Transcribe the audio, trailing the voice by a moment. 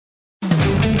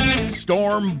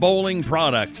Storm Bowling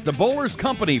Products, the Bowlers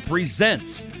Company,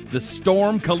 presents the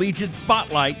Storm Collegiate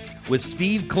Spotlight with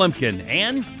Steve Klimkin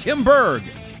and Tim Berg.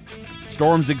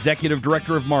 Storm's Executive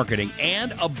Director of Marketing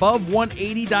and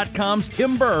Above180.com's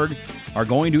Tim Berg are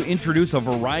going to introduce a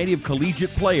variety of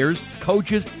collegiate players,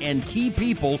 coaches, and key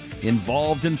people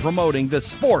involved in promoting the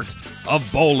sport of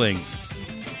bowling.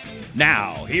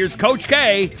 Now, here's Coach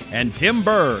K and Tim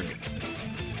Berg.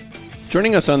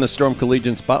 Joining us on the Storm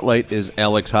Collegiate Spotlight is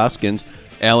Alex Hoskins.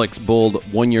 Alex bowled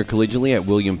 1 year collegially at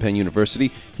William Penn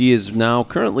University. He is now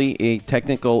currently a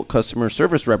technical customer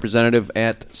service representative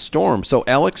at Storm. So,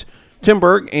 Alex, Tim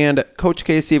Berg, and Coach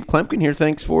K, Steve Klimkin here.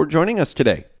 Thanks for joining us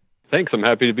today. Thanks. I'm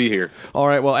happy to be here. All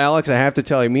right. Well, Alex, I have to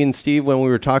tell you, me and Steve, when we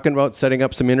were talking about setting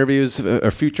up some interviews or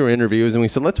future interviews, and we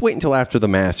said, let's wait until after the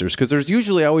Masters, because there's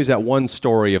usually always that one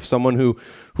story of someone who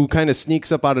kind of sneaks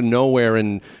up out of nowhere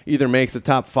and either makes a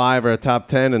top 5 or a top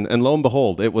 10. And lo and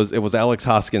behold, it was Alex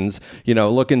Hoskins. You know,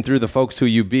 looking through the folks who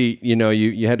you beat, you know,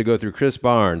 you had to go through Chris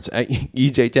Barnes,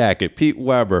 E.J. Tackett, Pete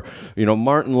Weber, you know,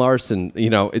 Martin Larson. You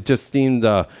know, it just seemed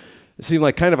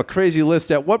like kind of a crazy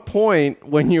list. At what point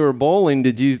when you were bowling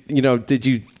did you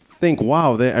think,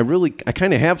 wow, I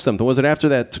kind of have something? Was it after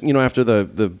that, you know, after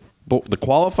the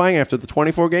qualifying, after the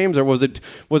 24 games, or was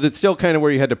it still kind of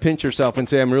where you had to pinch yourself and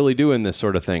say, I'm really doing this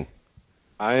sort of thing?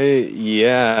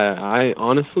 I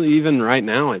honestly, even right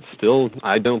now,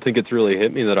 I don't think it's really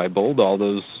hit me that I bowled all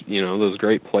those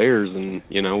great players and,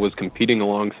 you know, was competing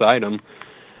alongside them.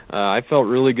 I felt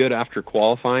really good after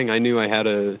qualifying. I knew I had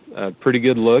a pretty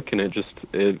good look, and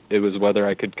it was whether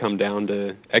I could come down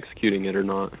to executing it or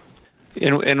not.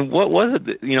 And what was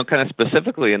it, you know, kind of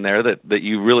specifically in there that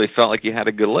you really felt like you had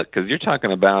a good look? Because you're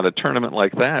talking about a tournament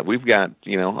like that. We've got,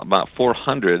 you know, about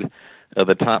 400 of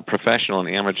the top professional and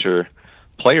amateur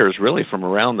players really from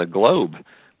around the globe.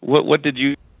 What did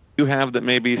you have that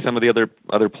maybe some of the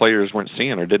other players weren't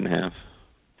seeing or didn't have?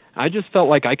 I just felt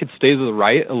like I could stay to the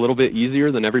right a little bit easier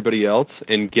than everybody else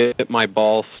and get my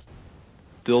ball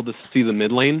still to see the mid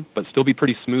lane, but still be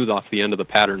pretty smooth off the end of the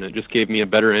pattern. It just gave me a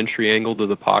better entry angle to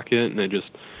the pocket, and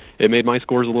it made my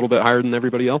scores a little bit higher than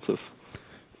everybody else's.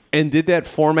 And did that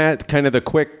format, kind of the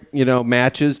quick, you know,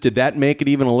 matches, did that make it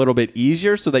even a little bit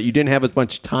easier so that you didn't have as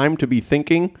much time to be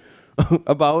thinking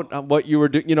about what you were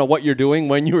doing, you know, what you're doing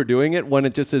when you were doing it, when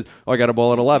it just says, oh, I got a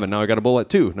bowl at 11, now I got a bowl at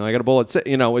 2, now I got a bowl at 6,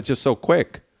 you know, it's just so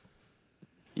quick.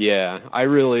 Yeah, I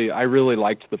really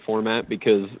liked the format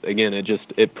because, again,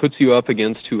 it puts you up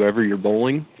against whoever you're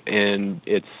bowling, and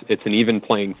it's an even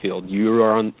playing field. You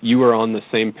are on the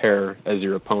same pair as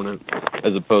your opponent,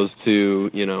 as opposed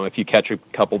to, you know, if you catch a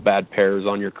couple bad pairs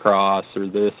on your cross or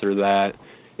this or that.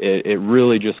 It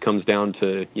really just comes down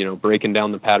to, you know, breaking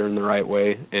down the pattern the right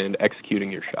way and executing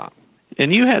your shot.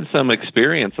 And you had some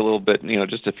experience a little bit, you know,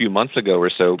 just a few months ago or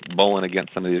so, bowling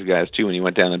against some of these guys too. When you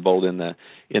went down and bowled in the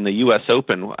U.S.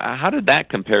 Open, how did that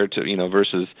compare to, you know,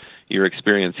 versus your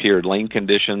experience here, lane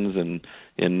conditions and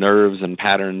in nerves and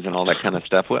patterns and all that kind of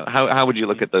stuff? How would you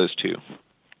look at those two?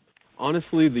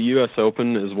 Honestly, the U.S.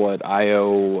 Open is what I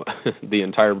owe the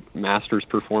entire Masters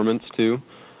performance to.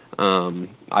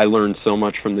 I learned so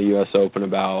much from the U.S. Open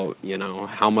about, you know,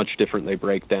 how much different they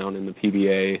break down in the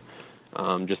PBA.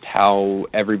 Just how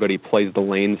everybody plays the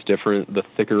lanes different, the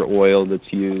thicker oil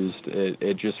that's used.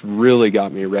 It just really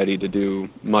got me ready to do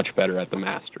much better at the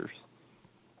Masters.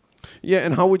 Yeah,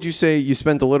 and how would you say you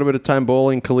spent a little bit of time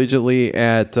bowling collegiately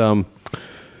at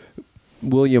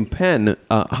William Penn?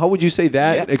 How would you say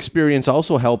that experience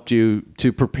also helped you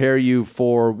to prepare you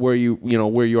for where you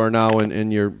are now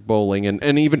in your bowling and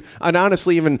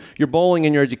honestly even your bowling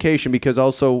and your education, because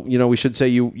also, you know, we should say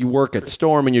you work at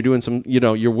Storm and you're doing some, you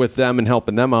know, you're with them and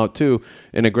helping them out too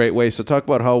in a great way. So talk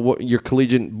about how your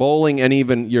collegiate bowling and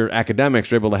even your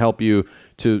academics are able to help you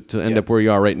to end up where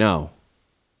you are right now.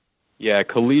 Yeah,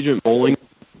 collegiate bowling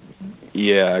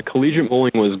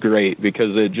was great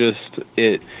because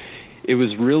it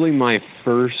was really my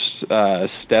first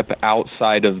step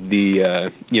outside of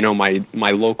the,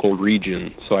 my local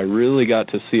region. So I really got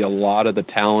to see a lot of the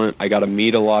talent. I got to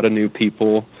meet a lot of new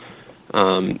people.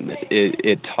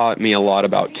 It taught me a lot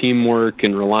about teamwork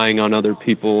and relying on other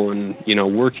people and, you know,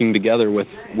 working together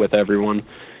with everyone.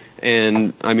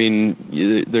 And, I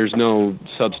mean, there's no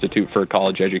substitute for a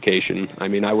college education. I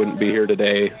mean, I wouldn't be here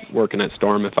today working at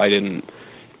Storm if I didn't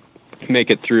make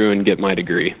it through and get my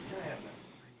degree.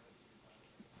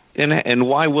 And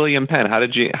why William Penn? How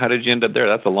did you end up there?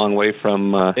 That's a long way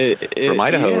from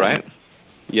Idaho, right?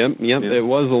 Yep. Yeah. It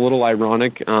was a little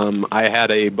ironic. I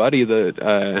had a buddy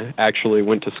that actually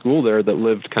went to school there that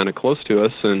lived kind of close to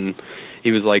us, and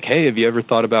he was like, "Hey, have you ever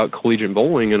thought about collegiate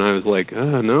bowling?" And I was like,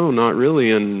 "No, not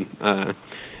really." And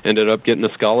ended up getting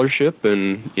a scholarship,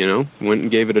 and went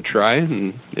and gave it a try,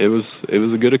 and it was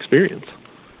a good experience.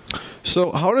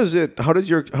 So how do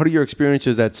your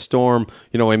experiences at Storm,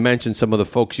 I mentioned some of the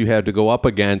folks you had to go up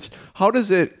against. How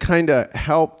does it kind of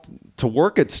help to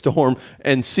work at Storm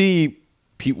and see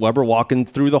Pete Weber walking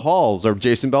through the halls, or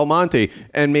Jason Belmonte,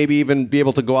 and maybe even be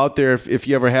able to go out there if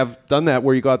you ever have done that,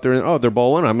 where you go out there and, oh, they're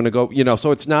bowling, I'm going to go,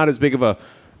 so it's not as big of a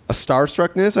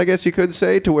starstruckness, I guess you could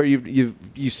say, to where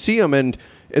you see them, and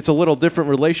it's a little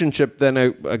different relationship than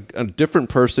a different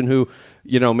person who,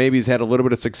 maybe has had a little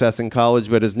bit of success in college,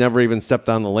 but has never even stepped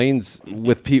on the lanes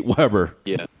with Pete Weber.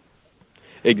 Yeah,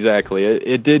 exactly.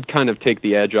 It did kind of take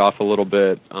the edge off a little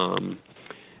bit,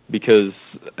 because,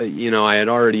 I had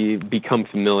already become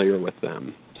familiar with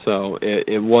them. So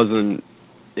it wasn't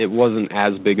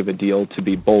as big of a deal to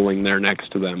be bowling there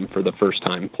next to them for the first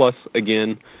time. Plus,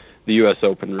 again, the U.S.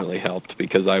 Open really helped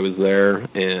because I was there,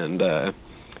 and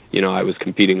I was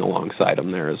competing alongside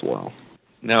them there as well.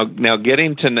 Now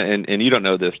getting to, and you don't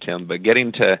know this, Tim, but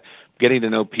getting to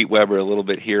know Pete Weber a little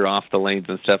bit here off the lanes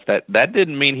and stuff, that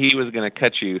didn't mean he was going to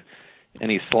cut you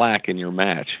any slack in your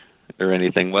match or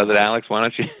anything, was it, Alex? Why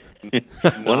don't you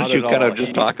kind of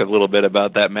just talk a little bit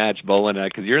about that match, bowling?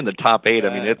 Because you're in the top 8. I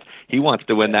mean, he wants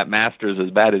to win that Masters as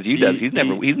bad as you does. He's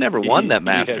never won that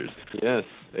Masters. Yes,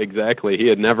 exactly. He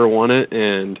had never won it,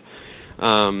 and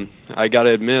I got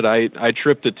to admit, I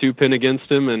tripped a 2-pin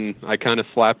against him, and I kind of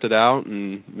slapped it out,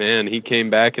 and man, he came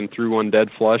back and threw one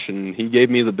dead flush, and he gave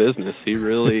me the business. He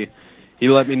really, he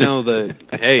let me know that,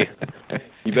 hey,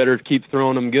 you better keep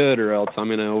throwing them good, or else I'm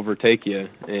going to overtake you.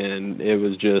 And it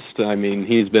was just,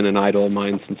 he's been an idol of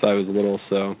mine since I was little,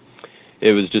 so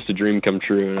it was just a dream come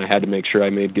true, and I had to make sure I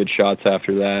made good shots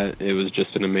after that. It was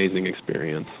just an amazing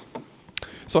experience.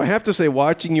 So I have to say,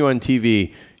 watching you on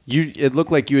TV, it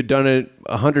looked like you had done it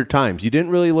 100 times. You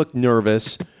didn't really look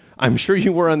nervous. I'm sure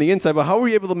you were on the inside, but how were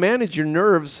you able to manage your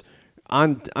nerves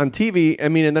on TV?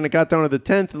 And then it got down to the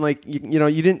 10th, and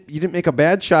you didn't make a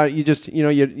bad shot. You just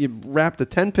you wrapped a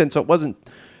 10-pin, so it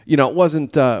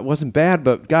wasn't bad.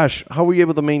 But gosh, how were you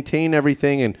able to maintain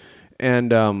everything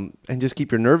and just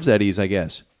keep your nerves at ease, I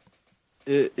guess?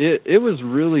 It was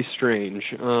really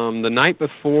strange. The night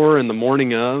before and the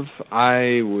morning of,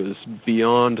 I was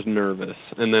beyond nervous.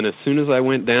 And then as soon as I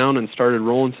went down and started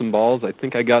rolling some balls, I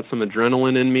think I got some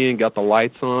adrenaline in me and got the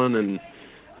lights on, and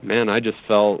man, I just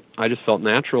felt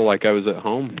natural, like I was at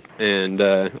home. And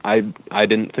I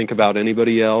didn't think about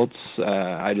anybody else.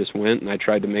 I just went and I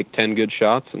tried to make 10 good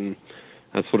shots, and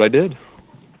that's what I did.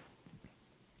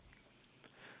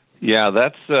 Yeah,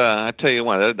 that's I tell you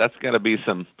what, that's got to be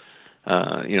some.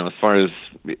 As far as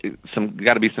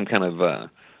got to be some kind of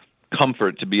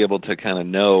comfort to be able to kind of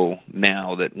know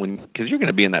now that because you're going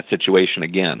to be in that situation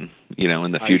again,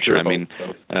 in the future.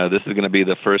 This is going to be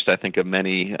the first, I think, of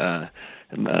many,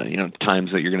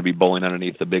 times that you're going to be bowling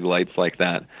underneath the big lights like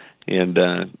that, and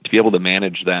to be able to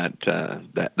manage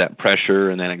that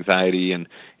pressure and that anxiety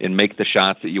and make the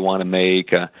shots that you want to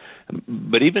make.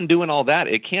 But even doing all that,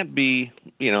 it can't be,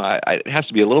 it has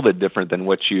to be a little bit different than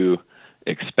what you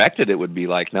expected it would be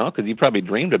like, no? Because you probably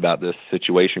dreamed about this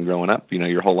situation growing up,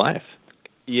 your whole life.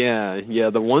 Yeah.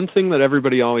 The one thing that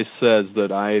everybody always says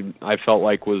that I felt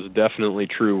like was definitely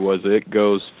true was it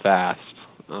goes fast.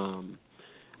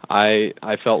 I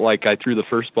felt like I threw the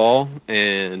first ball,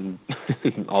 and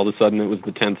all of a sudden it was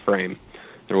the 10th frame.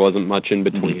 There wasn't much in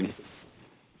between. Mm-hmm.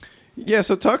 Yeah,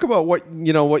 so talk about what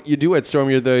you do at Storm.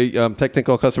 You're the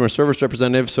technical customer service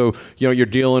representative, so you're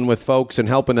dealing with folks and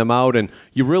helping them out, and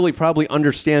you really probably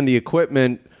understand the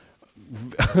equipment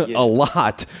a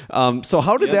lot. So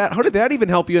how did that even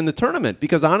help you in the tournament?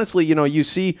 Because honestly, you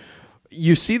see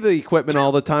the equipment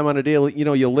all the time on a daily.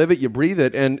 You live it, you breathe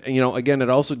it, and again, it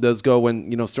also does go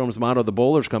when Storm's motto, the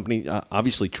Bowlers Company.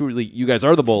 Obviously, truly, you guys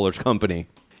are the Bowlers Company.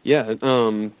 Yeah.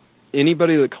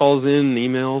 Anybody that calls in and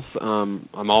emails,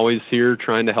 I'm always here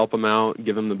trying to help them out,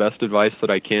 give them the best advice that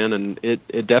I can, and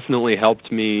it definitely helped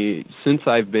me. Since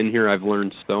I've been here, I've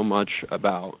learned so much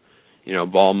about,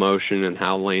 ball motion and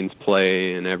how lanes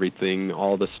play and everything,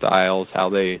 all the styles, how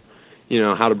they,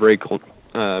 how to break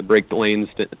the lanes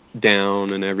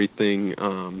down and everything.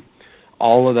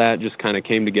 All of that just kind of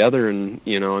came together, and,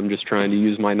 I'm just trying to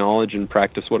use my knowledge and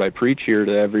practice what I preach here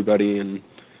to everybody and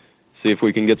see if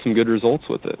we can get some good results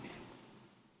with it.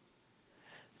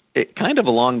 It kind of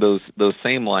along those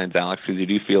same lines, Alex, because you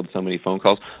do field so many phone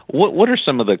calls. What are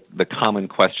some of the common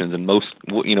questions, and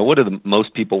what do the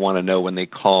most people want to know when they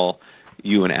call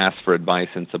you and ask for advice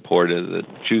and support? Is it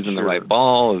choosing the right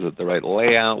ball? Is it the right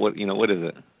layout? What is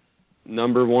it?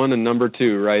 number one and number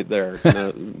two right there.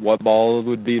 What ball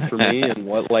would be for me, and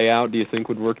what layout do you think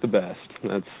would work the best?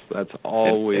 That's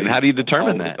always. And how do you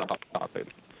determine that? The hot topic.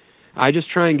 I just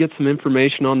try and get some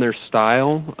information on their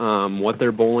style, what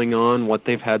they're bowling on, what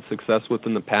they've had success with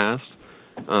in the past.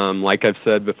 Like I've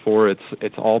said before,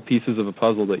 it's all pieces of a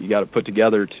puzzle that you got to put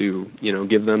together to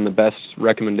give them the best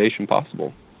recommendation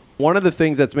possible. One of the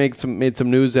things that's made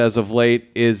some news as of late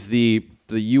is the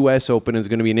U.S. Open is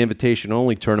going to be an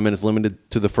invitation-only tournament. It's limited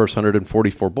to the first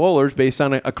 144 bowlers based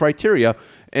on a criteria.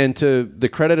 And to the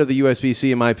credit of the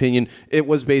USBC, in my opinion, it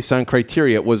was based on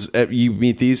criteria. It was you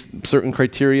meet these certain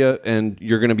criteria, and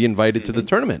you're going to be invited to the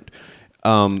tournament.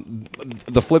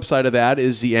 The flip side of that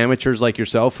is the amateurs like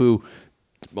yourself who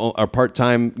are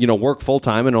part-time, work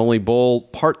full-time and only bowl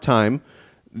part-time.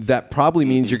 That probably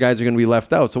means your guys are going to be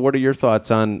left out. So what are your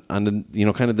thoughts on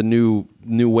the, kind of the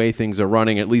new way things are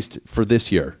running, at least for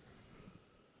this year?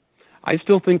 I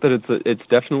still think that it's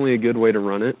definitely a good way to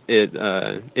run it.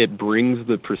 It brings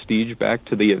the prestige back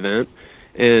to the event,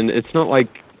 and it's not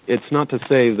to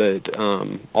say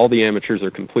that all the amateurs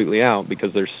are completely out,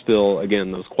 because there's still,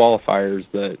 again, those qualifiers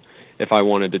that if I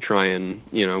wanted to try and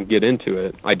get into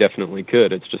it, I definitely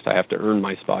could. It's just I have to earn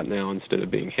my spot now instead of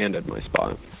being handed my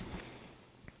spot.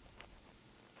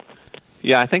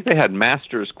 Yeah, I think they had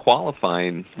Masters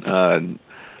qualifying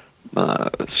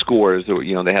scores.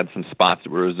 They had some spots that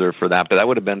were reserved for that, but that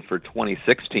would have been for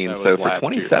 2016. So for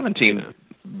 2017, year,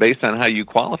 based on how you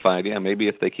qualified, maybe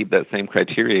if they keep that same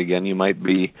criteria again, you might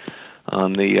be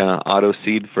on the auto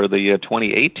seed for the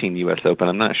 2018 U.S. Open.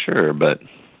 I'm not sure, but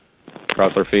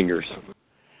cross our fingers.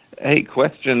 Hey,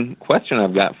 question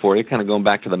I've got for you, kind of going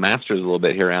back to the Masters a little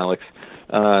bit here, Alex.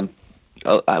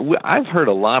 I've heard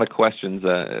a lot of questions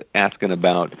asking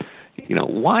about,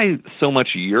 why so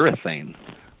much urethane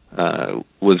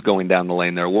was going down the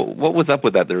lane there. What was up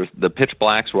with that? There was the pitch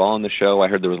blacks were all on the show. I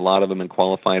heard there was a lot of them in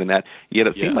qualifying and that. Yet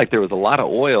it seemed like there was a lot of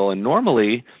oil. And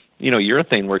normally,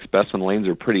 urethane works best when the lanes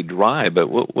are pretty dry. But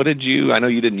what did you? I know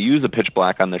you didn't use a pitch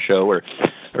black on the show or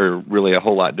really a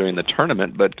whole lot during the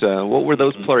tournament. But what were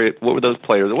those players?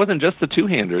 It wasn't just the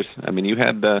two-handers. I mean, you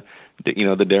had the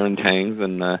Darren Tangs,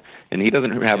 and he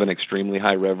doesn't have an extremely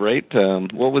high rev rate.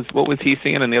 What was he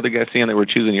seeing and the other guys seeing that were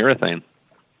choosing urethane?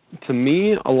 To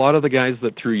me, a lot of the guys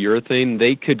that threw urethane,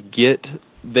 they could get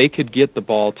the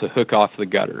ball to hook off the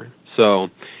gutter. So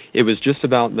it was just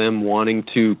about them wanting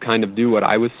to kind of do what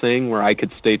I was saying, where I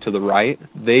could stay to the right.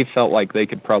 They felt like they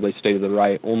could probably stay to the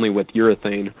right only with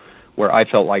urethane, where I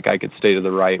felt like I could stay to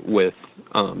the right with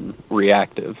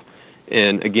reactive.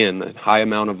 And again, the high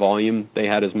amount of volume, they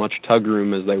had as much tug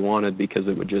room as they wanted because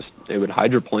it would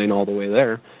hydroplane all the way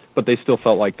there, but they still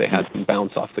felt like they had some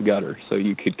bounce off the gutter. So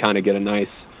you could kind of get a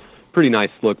pretty nice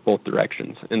look both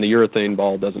directions. And the urethane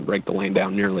ball doesn't break the lane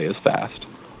down nearly as fast.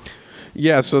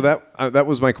 Yeah, so that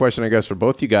was my question, I guess, for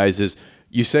both you guys is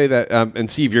you say that, and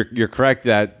Steve, you're correct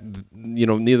that,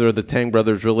 neither of the Tang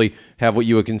brothers really have what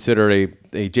you would consider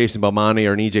a Jason Belmonte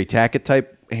or an EJ Tackett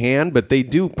type hand, but they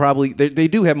do they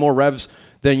do have more revs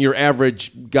than your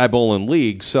average guy bowling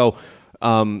league. So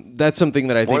that's something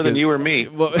that I think more than you or me.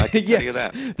 Well, yes,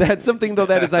 that's something though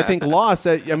that is I think lost.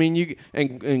 I mean,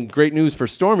 and great news for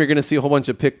Storm. You're going to see a whole bunch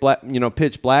of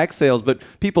pitch black sales, but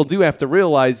people do have to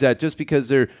realize that just because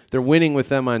they're winning with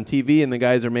them on TV and the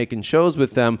guys are making shows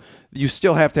with them, you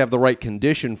still have to have the right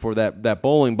condition for that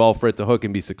bowling ball for it to hook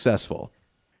and be successful.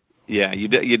 Yeah, you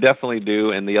definitely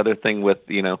do. And the other thing with,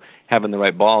 having the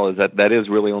right ball is that is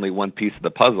really only one piece of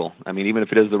the puzzle. I mean, even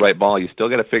if it is the right ball, you still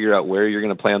got to figure out where you're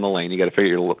going to play on the lane. You got to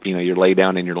figure your lay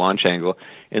down and your launch angle.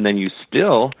 And then you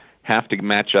still have to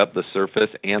match up the surface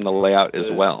and the layout as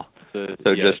well.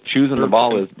 So just choosing the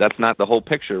ball that's not the whole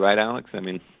picture, right, Alex? I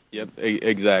mean, yep,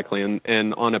 exactly.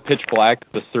 And on a pitch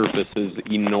black, the surface is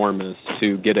enormous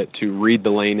to get it to read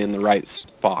the lane in the right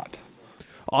spot.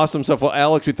 Awesome stuff. Well,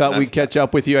 Alex, we thought we'd catch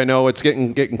up with you. I know it's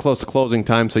getting close to closing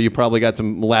time, so you probably got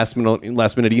some last minute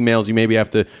emails you maybe have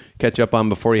to catch up on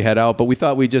before you head out. But we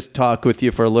thought we'd just talk with you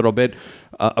for a little bit.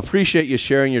 Appreciate you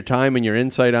sharing your time and your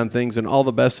insight on things, and all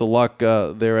the best of luck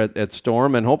there at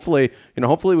Storm. And hopefully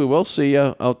we will see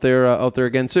you out there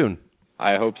again soon.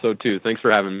 I hope so too. Thanks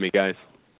for having me, guys.